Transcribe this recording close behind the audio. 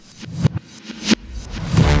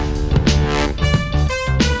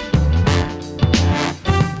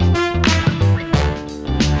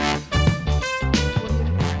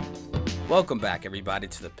Welcome back, everybody,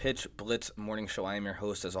 to the Pitch Blitz Morning Show. I am your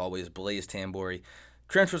host, as always, Blaze Tambori.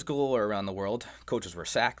 Transfers galore around the world. Coaches were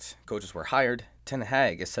sacked. Coaches were hired. Ten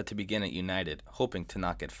Hag is set to begin at United, hoping to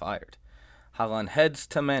not get fired. Haaland heads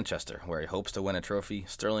to Manchester, where he hopes to win a trophy.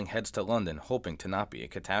 Sterling heads to London, hoping to not be a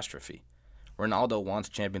catastrophe. Ronaldo wants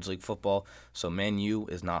Champions League football, so Man U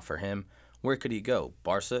is not for him. Where could he go?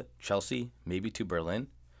 Barca, Chelsea, maybe to Berlin?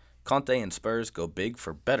 Conte and Spurs go big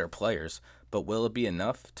for better players, but will it be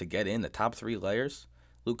enough to get in the top three layers?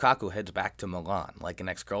 Lukaku heads back to Milan. Like an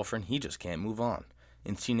ex-girlfriend, he just can't move on.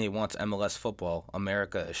 Insigne wants MLS football.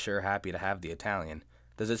 America is sure happy to have the Italian.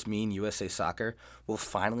 Does this mean USA Soccer will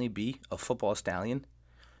finally be a football stallion?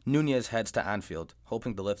 Nunez heads to Anfield,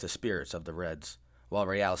 hoping to lift the spirits of the Reds. While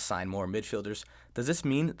Real sign more midfielders, does this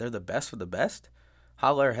mean they're the best of the best?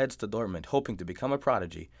 Haller heads to Dortmund, hoping to become a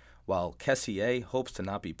prodigy, while Kessié hopes to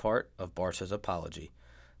not be part of Barca's apology.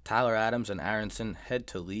 Tyler Adams and Aronson head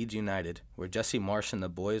to Leeds United, where Jesse Marsh and the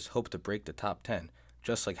boys hope to break the top 10,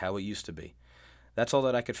 just like how it used to be. That's all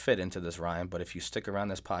that I could fit into this rhyme, but if you stick around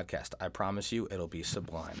this podcast, I promise you it'll be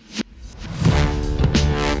sublime.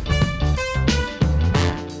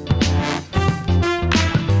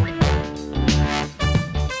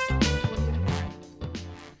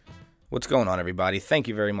 What's going on, everybody? Thank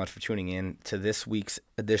you very much for tuning in to this week's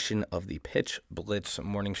edition of the Pitch Blitz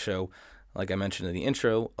Morning Show. Like I mentioned in the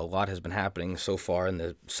intro, a lot has been happening so far in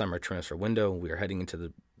the summer transfer window. We are heading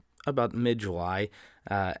into about mid-July,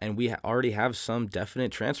 and we already have some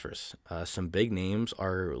definite transfers. Some big names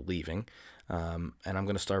are leaving, and I'm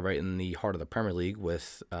going to start right in the heart of the Premier League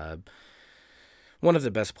with one of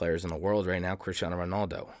the best players in the world right now, Cristiano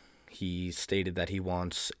Ronaldo. He stated that he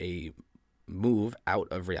wants a move out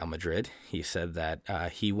of Real Madrid. He said that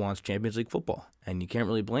he wants Champions League football, and you can't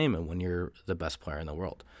really blame him when you're the best player in the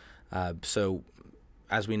world. So,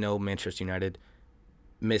 as we know, Manchester United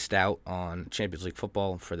missed out on Champions League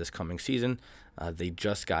football for this coming season. They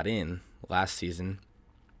just got in last season,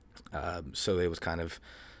 so it was kind of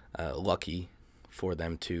lucky for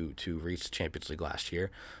them to reach the Champions League last year.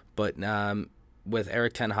 But with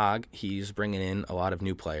Erik ten Hag, he's bringing in a lot of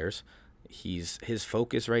new players. His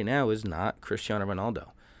focus right now is not Cristiano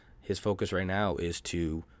Ronaldo. His focus right now is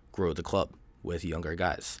to grow the club with younger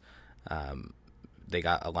guys. They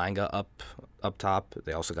got Alanga up top.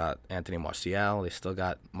 They also got Anthony Martial. They still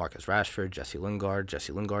got Marcus Rashford, Jesse Lingard.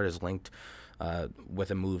 Jesse Lingard is linked with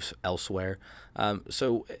a move elsewhere.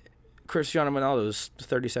 So Cristiano Ronaldo is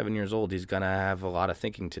 37 years old. He's going to have a lot of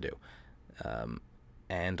thinking to do.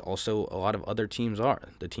 And also a lot of other teams are.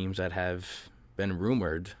 The teams that have been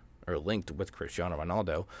rumored or linked with Cristiano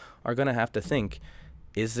Ronaldo are going to have to think,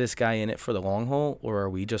 is this guy in it for the long haul, or are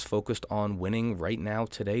we just focused on winning right now,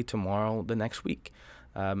 today, tomorrow, the next week?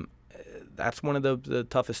 That's one of the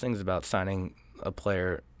toughest things about signing a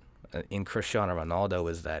player in Cristiano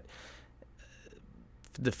Ronaldo is that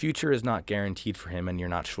the future is not guaranteed for him, and you're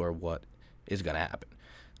not sure what is going to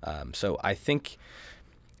happen. So I think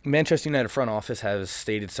Manchester United front office has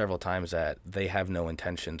stated several times that they have no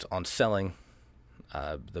intentions on selling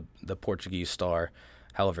the Portuguese star.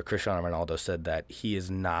 However, Cristiano Ronaldo said that he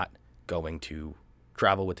is not going to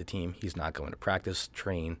travel with the team. He's not going to practice,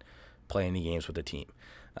 train, play any games with the team.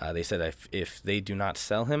 They said that if they do not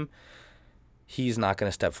sell him, he's not going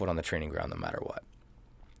to step foot on the training ground no matter what.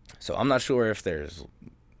 So I'm not sure if there's,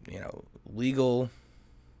 legal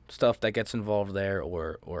stuff that gets involved there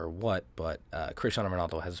or what, but Cristiano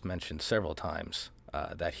Ronaldo has mentioned several times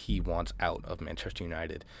that he wants out of Manchester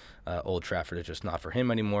United. Old Trafford is just not for him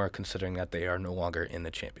anymore, considering that they are no longer in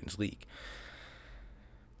the Champions League.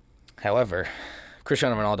 However,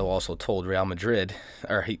 Cristiano Ronaldo also told Real Madrid,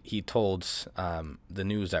 or he told the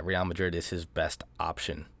news that Real Madrid is his best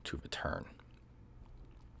option to return.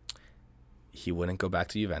 He wouldn't go back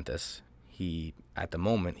to Juventus. At the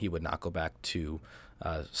moment, he would not go back to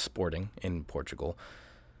Sporting in Portugal.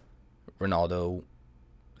 Ronaldo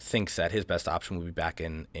thinks that his best option would be back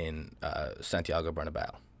in Santiago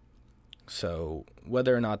Bernabeu. So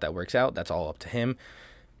whether or not that works out, that's all up to him.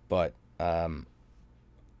 But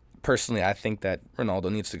personally, I think that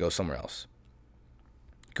Ronaldo needs to go somewhere else.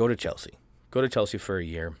 Go to Chelsea. Go to Chelsea for a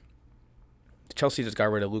year. Chelsea just got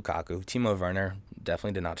rid of Lukaku. Timo Werner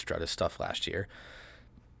definitely did not strut his stuff last year.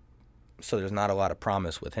 So there's not a lot of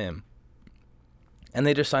promise with him. And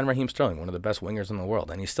they just signed Raheem Sterling, one of the best wingers in the world,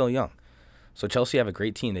 and he's still young. So Chelsea have a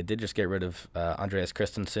great team. They did just get rid of Andreas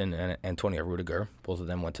Christensen and Antonio Rudiger. Both of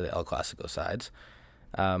them went to the El Clasico sides.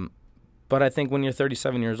 But I think when you're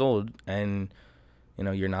 37 years old and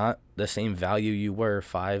you're not the same value you were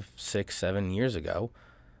 5, 6, 7 years ago,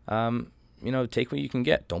 take what you can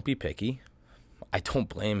get. Don't be picky. I don't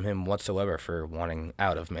blame him whatsoever for wanting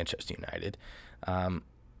out of Manchester United.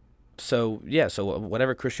 So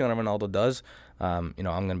whatever Cristiano Ronaldo does, I'm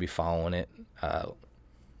going to be following it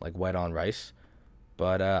like white on rice.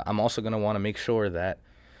 But I'm also going to want to make sure that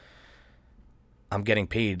I'm getting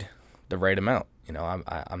paid the right amount.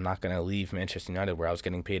 I'm not going to leave Manchester United where I was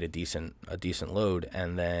getting paid a decent load,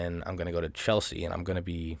 and then I'm going to go to Chelsea and I'm going to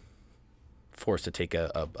be forced to take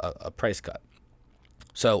a price cut.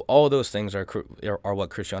 So all of those things are what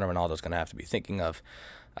Cristiano Ronaldo is going to have to be thinking of.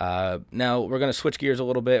 Now we're going to switch gears a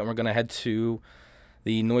little bit, and we're going to head to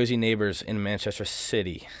the noisy neighbors in Manchester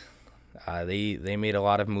City. They made a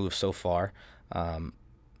lot of moves so far,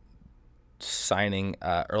 signing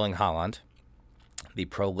Erling Haaland, the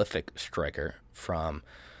prolific striker from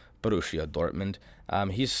Borussia Dortmund.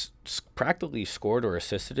 He's practically scored or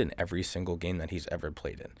assisted in every single game that he's ever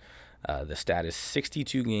played in. The stat is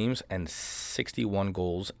 62 games and 61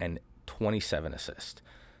 goals and 27 assists.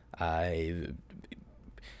 Stats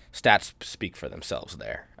speak for themselves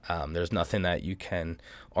there. There's nothing that you can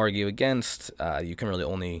argue against. You can really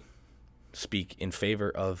only speak in favor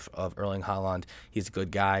of Erling Haaland. He's a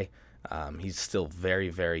good guy. He's still very,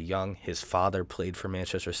 very young. His father played for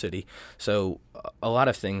Manchester City. So a lot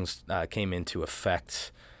of things came into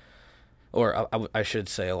effect, or I should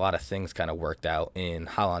say a lot of things kind of worked out in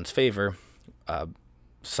Haaland's favor,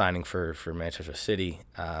 signing for Manchester City.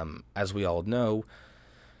 As we all know,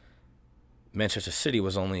 Manchester City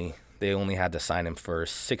only had to sign him for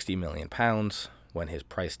 £60 million when his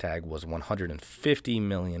price tag was £150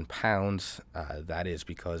 million. That is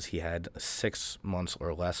because he had 6 months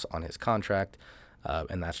or less on his contract,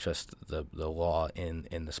 and that's just the law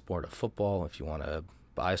in the sport of football if you want to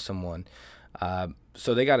buy someone.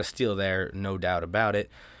 So they got a steal there, no doubt about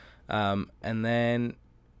it. And then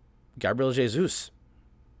Gabriel Jesus,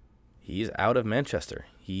 he's out of Manchester.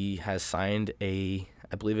 He has signed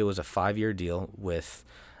I believe it was a 5-year deal with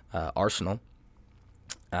Arsenal.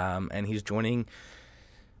 And he's joining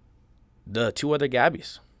the 2 other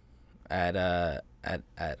Gabbies at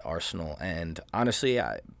Arsenal. And honestly,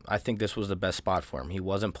 I think this was the best spot for him. He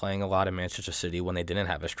wasn't playing a lot in Manchester City when they didn't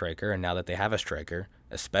have a striker, and now that they have a striker,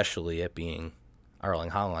 especially it being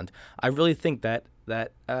Erling Haaland, I really think that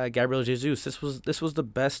Gabriel Jesus, this was the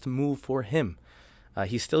best move for him.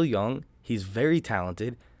 He's still young. He's very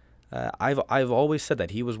talented. I've always said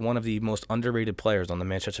that he was one of the most underrated players on the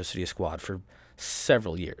Manchester City squad for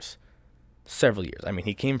several years. I mean,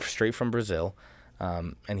 he came straight from Brazil,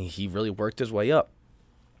 and he really worked his way up.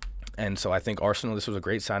 And so I think Arsenal, this was a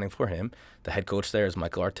great signing for him. The head coach there is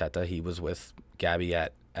Michael Arteta. He was with Gabby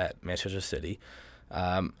at Manchester City.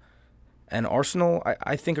 And Arsenal,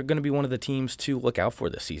 I think, are going to be one of the teams to look out for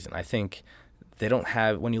this season. I think they don't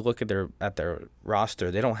have, when you look at their roster,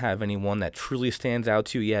 they don't have anyone that truly stands out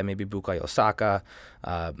to you. Yeah, maybe Bukayo Saka,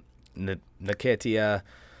 Nketiah,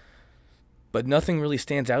 but nothing really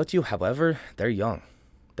stands out to you. However, they're young.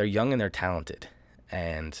 They're young and they're talented.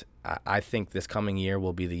 And I think this coming year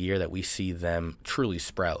will be the year that we see them truly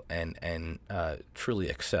sprout and truly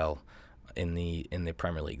excel in the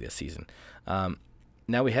Premier League this season.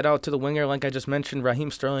 Now we head out to the winger. Like I just mentioned, Raheem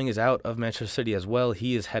Sterling is out of Manchester City as well.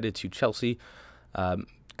 He is headed to Chelsea.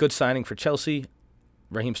 Good signing for Chelsea.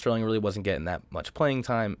 Raheem Sterling really wasn't getting that much playing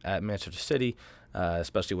time at Manchester City,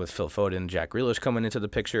 especially with Phil Foden, Jack Grealish coming into the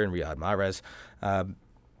picture, and Riyad Mahrez.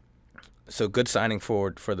 So good signing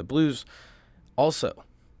for the Blues. Also,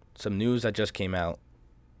 some news that just came out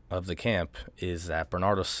of the camp is that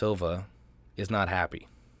Bernardo Silva is not happy,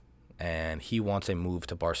 and he wants a move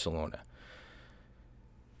to Barcelona.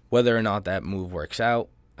 Whether or not that move works out,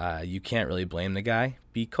 you can't really blame the guy,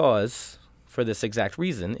 because for this exact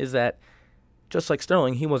reason is that just like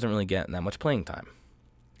Sterling, he wasn't really getting that much playing time.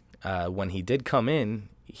 When he did come in,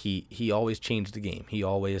 he always changed the game. He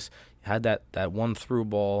always had that one through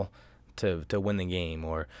ball to win the game,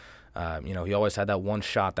 or he always had that one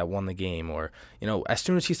shot that won the game, or as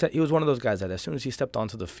soon as he was one of those guys that as soon as he stepped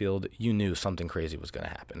onto the field, you knew something crazy was going to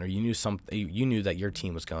happen, or you knew that your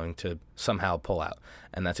team was going to somehow pull out,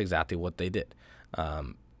 and that's exactly what they did.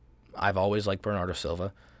 I've always liked Bernardo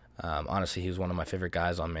Silva. Honestly, he was one of my favorite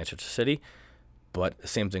guys on Manchester City. But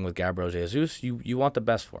same thing with Gabriel Jesus. You want the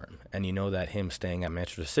best for him, and you know that him staying at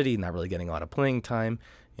Manchester City, not really getting a lot of playing time,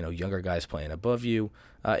 younger guys playing above you.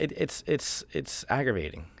 It's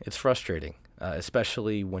aggravating. It's frustrating,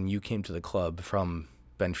 especially when you came to the club from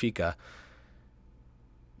Benfica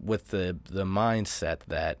with the mindset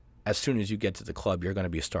that as soon as you get to the club, you're going to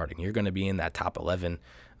be starting. You're going to be in that top 11.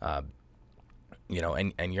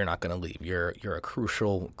 And you're not going to leave. You're a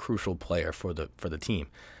crucial player for the team,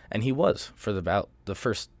 and he was for about the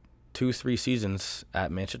first 2-3 seasons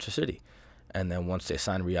at Manchester City, and then once they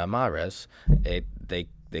signed Riyad Mahrez,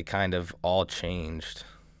 they kind of all changed.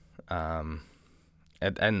 And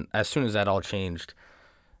as soon as that all changed,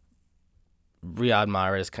 Riyad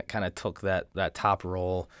Mahrez kind of took that top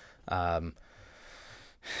role.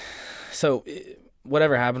 So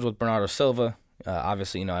whatever happens with Bernardo Silva,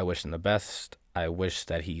 obviously, I wish him the best. I wish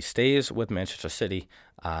that he stays with Manchester City.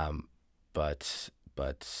 But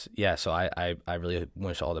yeah, so I really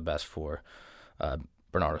wish all the best for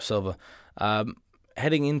Bernardo Silva.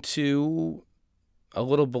 Heading into a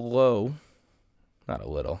little below, not a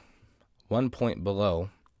little, 1 point below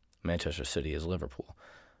Manchester City is Liverpool.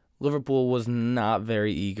 Liverpool was not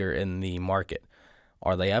very eager in the market.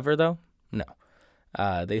 Are they ever, though? No.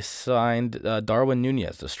 They signed Darwin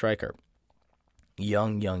Núñez, the striker.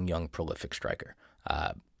 Young, prolific striker.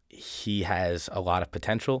 He has a lot of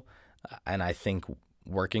potential, and I think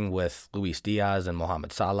working with Luis Diaz and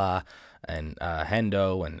Mohamed Salah and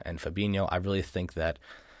Hendo and Fabinho, I really think that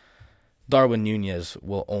Darwin Núñez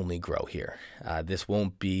will only grow here. This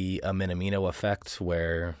won't be a Minamino effect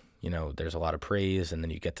where, there's a lot of praise and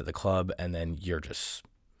then you get to the club and then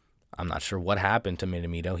I'm not sure what happened to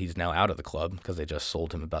Minamino. He's now out of the club because they just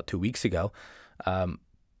sold him about 2 weeks ago.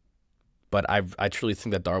 But I truly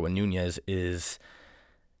think that Darwin Núñez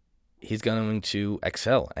he's going to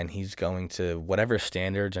excel, and he's going to, whatever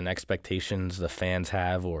standards and expectations the fans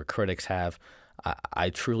have or critics have, I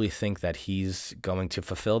truly think that he's going to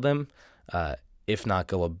fulfill them, if not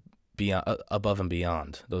go above and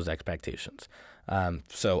beyond those expectations.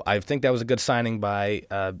 So I think that was a good signing by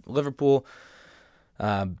Liverpool.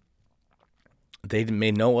 They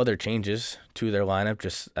made no other changes to their lineup,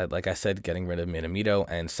 just like I said, getting rid of Minamino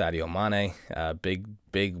and Sadio Mane.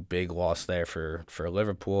 Big loss there for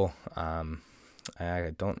Liverpool.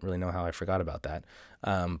 I don't really know how I forgot about that.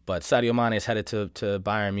 But Sadio Mane is headed to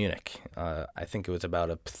Bayern Munich. I think it was about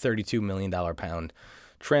a $32 million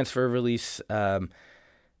transfer release, and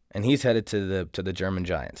he's headed to the German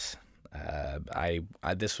Giants.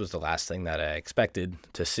 This was the last thing that I expected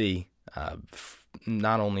to see,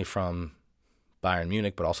 not only from Bayern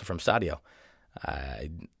Munich, but also from Sadio. I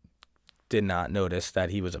did not notice that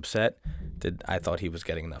he was upset. I thought he was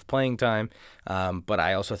getting enough playing time. But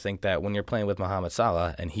I also think that when you're playing with Mohamed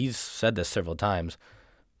Salah, and he's said this several times,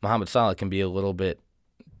 Mohamed Salah can be a little bit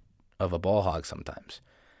of a ball hog sometimes.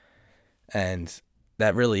 And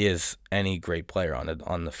that really is any great player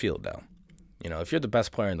on the field, though. If you're the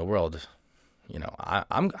best player in the world,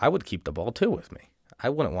 I would keep the ball too with me. I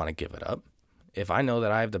wouldn't want to give it up. If I know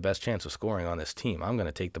that I have the best chance of scoring on this team, I'm going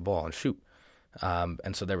to take the ball and shoot.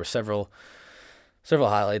 And so there were several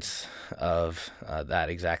highlights of that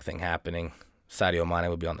exact thing happening. Sadio Mane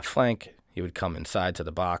would be on the flank. He would come inside to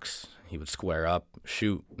the box. He would square up,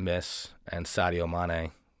 shoot, miss, and Sadio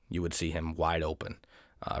Mane, you would see him wide open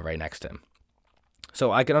right next to him.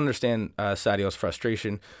 So I can understand Sadio's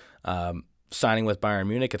frustration. Signing with Bayern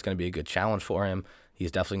Munich, it's going to be a good challenge for him.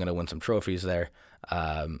 He's definitely going to win some trophies there.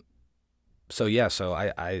 So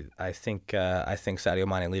I think Sadio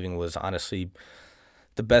Mane leaving was honestly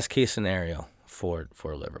the best case scenario for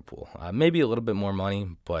Liverpool. Maybe a little bit more money,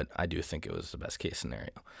 but I do think it was the best case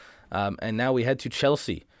scenario. And now we head to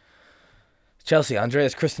Chelsea.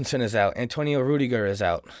 Andreas Christensen is out. Antonio Rudiger is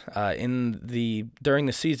out. During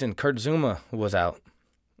the season, Kurt Zouma was out.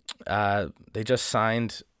 They just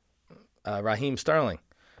signed Raheem Sterling.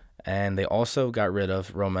 And they also got rid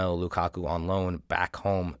of Romelu Lukaku on loan back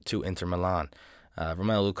home to Inter Milan.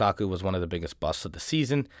 Romelu Lukaku was one of the biggest busts of the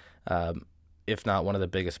season, if not one of the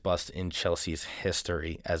biggest busts in Chelsea's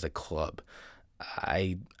history as a club.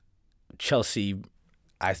 Chelsea,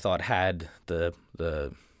 I thought, had the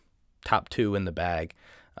top two in the bag,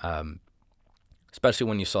 especially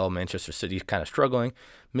when you saw Manchester City kind of struggling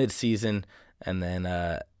mid-season, and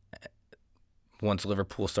then once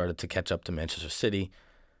Liverpool started to catch up to Manchester City,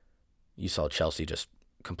 you saw Chelsea just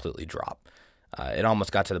completely drop. It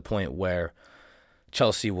almost got to the point where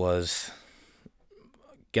Chelsea was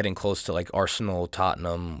getting close to like Arsenal,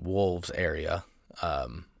 Tottenham, Wolves area,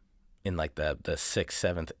 in like the 6th,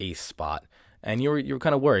 7th, 8th spot, and you were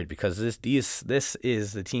kind of worried because this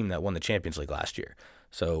is the team that won the Champions League last year.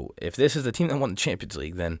 So if this is the team that won the Champions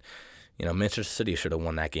League, then Manchester City should have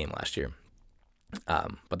won that game last year.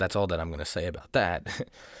 But that's all that I'm going to say about that.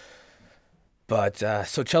 But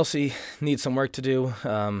so Chelsea needs some work to do.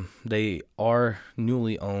 They are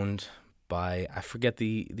newly owned by, I forget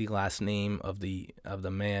the last name of the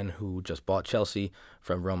man who just bought Chelsea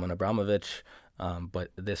from Roman Abramovich.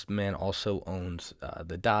 But this man also owns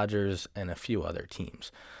the Dodgers and a few other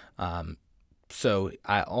teams. So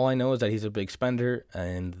all I know is that he's a big spender,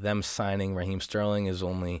 and them signing Raheem Sterling is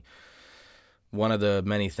only one of the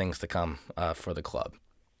many things to come for the club.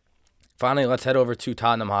 Finally, let's head over to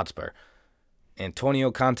Tottenham Hotspur.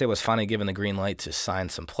 Antonio Conte was finally given the green light to sign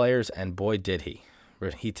some players, and boy, did he.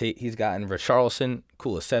 He's gotten Richarlison,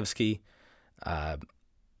 Kulusevski. I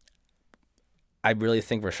really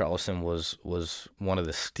think Richarlison was one of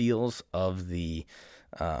the steals of the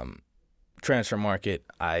transfer market.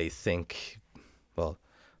 I think, well,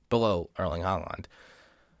 below Erling Haaland.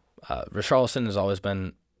 Richarlison has always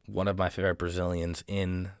been one of my favorite Brazilians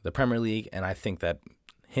in the Premier League, and I think that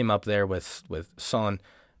him up there with Son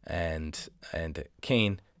and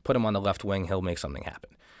Kane, put him on the left wing, he'll make something happen.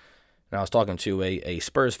 And I was talking to a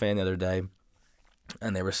Spurs fan the other day,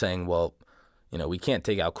 and they were saying, well, we can't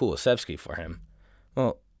take out Kulusevski for him.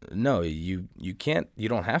 Well, no, you can't. You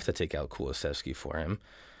don't have to take out Kulusevski for him.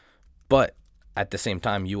 But at the same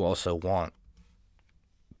time, you also want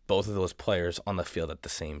both of those players on the field at the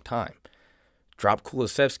same time. Drop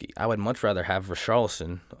Kulusevski. I would much rather have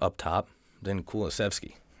Richarlison up top than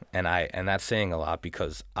Kulusevski. And that's saying a lot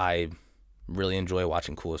because I really enjoy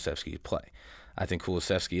watching Kulusevski play. I think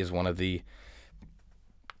Kulusevski is one of the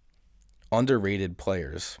underrated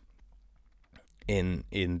players in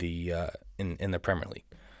the Premier League.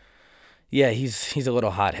 Yeah, he's a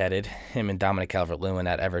little hot-headed. Him and Dominic Calvert-Lewin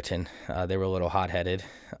at Everton, they were a little hot-headed.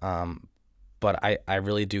 But I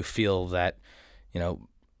really do feel that,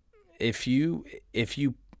 if you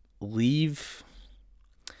leave,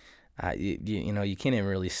 you can't even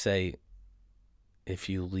really say if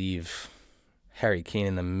you leave Harry Kane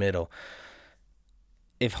in the middle.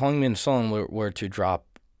 If Heung-min Son were to drop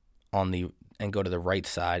and go to the right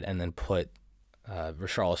side and then put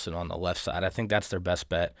Richarlison on the left side, I think that's their best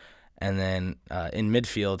bet. And then in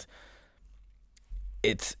midfield,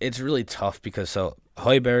 it's really tough because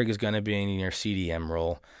Højbjerg is going to be in your CDM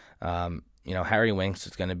role. Harry Winks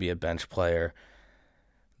is going to be a bench player.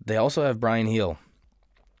 They also have Brian Heel.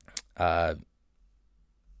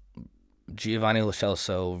 Giovanni Lo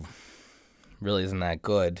Celso really isn't that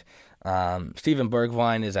good. Steven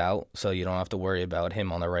Bergwijn is out, so you don't have to worry about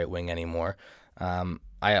him on the right wing anymore.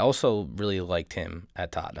 I also really liked him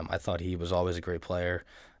at Tottenham. I thought he was always a great player.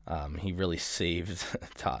 He really saved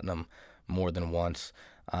Tottenham more than once.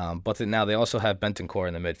 But now they also have Bentancur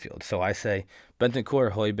in the midfield. So I say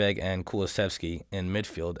Bentancur, Højbjerg, and Kulusevski in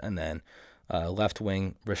midfield, and then left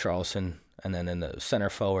wing, Richarlison, and then in the center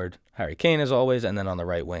forward, Harry Kane as always, and then on the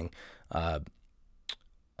right wing,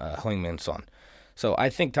 Heung-min Son. So I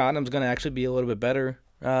think Tottenham's going to actually be a little bit better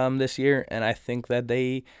this year, and I think that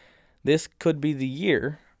this could be the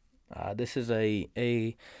year. This is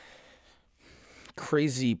a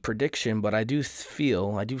crazy prediction, but I do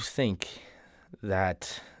think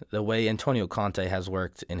that the way Antonio Conte has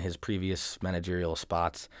worked in his previous managerial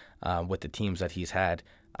spots with the teams that he's had,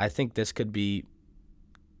 I think this could be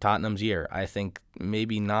Tottenham's year. I think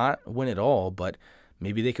maybe not win it all, but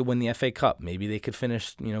maybe they could win the FA Cup. Maybe they could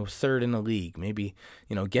finish, third in the league. Maybe,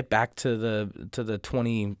 get back to the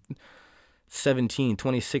 2017,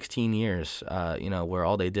 2016 years, where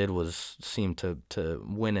all they did was seem to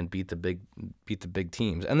win and beat the big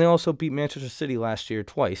teams. And they also beat Manchester City last year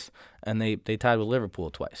twice, and they tied with Liverpool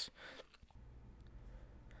twice.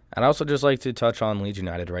 I'd also just like to touch on Leeds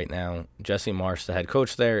United right now. Jesse Marsch, the head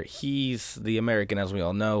coach there, he's the American, as we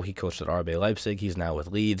all know. He coached at RB Leipzig. He's now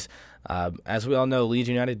with Leeds. As we all know, Leeds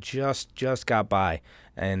United just got by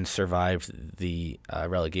and survived the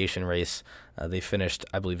relegation race. They finished,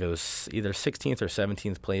 I believe it was either 16th or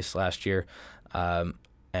 17th place last year.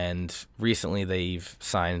 And recently they've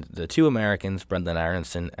signed the two Americans, Brendan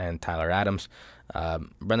Aronson and Tyler Adams.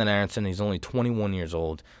 Brendan Aronson, he's only 21 years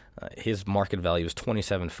old. His market value is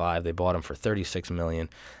 $27.5. They bought him for $36 million.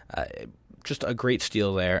 Just a great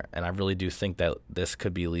steal there, and I really do think that this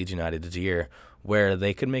could be Leeds United's year where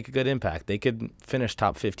they could make a good impact. They could finish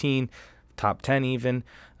top 15, top 10 even.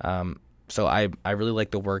 So I really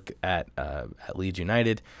like the work at Leeds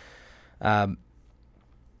United.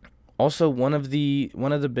 Also, one of the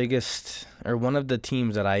biggest, or one of the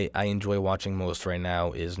teams that I enjoy watching most right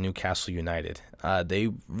now is Newcastle United. They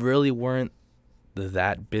really weren't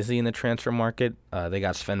that busy in the transfer market. They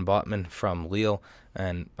got Sven Botman from Lille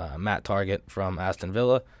and Matt Targett from Aston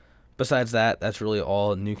Villa. Besides that, that's really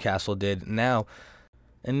all Newcastle did now.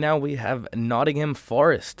 And now we have Nottingham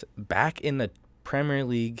Forest back in the Premier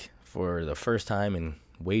League for the first time in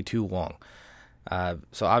way too long.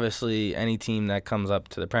 So obviously any team that comes up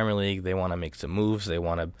to the Premier League, they want to make some moves. They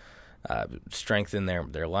want to strengthen their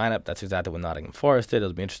lineup. That's exactly what Nottingham Forest did.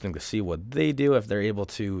 It'll be interesting to see what they do, if they're able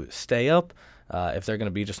to stay up, if they're going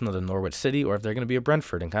to be just another Norwich City, or if they're going to be a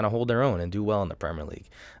Brentford and kind of hold their own and do well in the Premier League.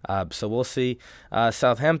 So we'll see.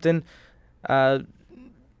 Southampton,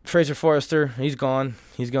 Fraser Forrester, he's gone.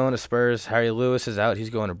 He's going to Spurs. Harry Lewis is out. He's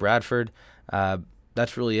going to Bradford.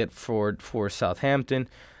 That's really it for Southampton.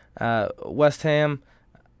 West Ham,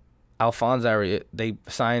 they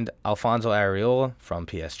signed Alfonso Areola from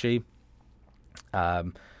PSG.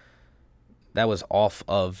 That was off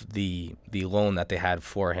of the loan that they had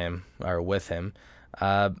for him or with him.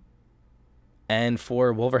 And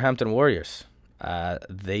for Wolverhampton Warriors,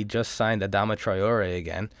 they just signed Adama Traore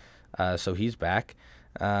again, so he's back.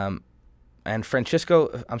 And Francisco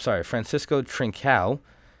Trincao,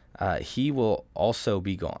 he will also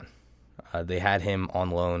be gone. They had him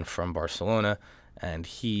on loan from Barcelona, and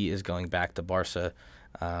he is going back to Barca.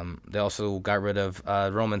 They also got rid of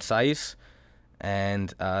Roman Saiz,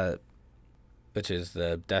 and which is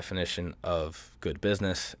the definition of good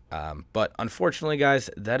business. But unfortunately, guys,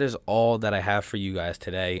 that is all that I have for you guys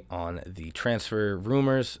today on the transfer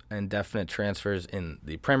rumors and definite transfers in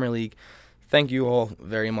the Premier League. Thank you all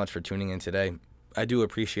very much for tuning in today. I do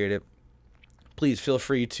appreciate it. Please feel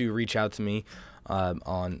free to reach out to me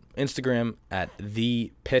on Instagram at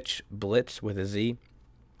 @thepitchblitz with a Z.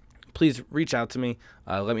 Please reach out to me.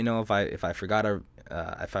 Let me know if I forgot a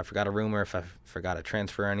rumor, if I forgot a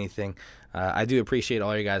transfer or anything. I do appreciate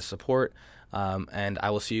all your guys' support, and I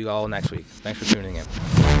will see you all next week. Thanks for tuning in.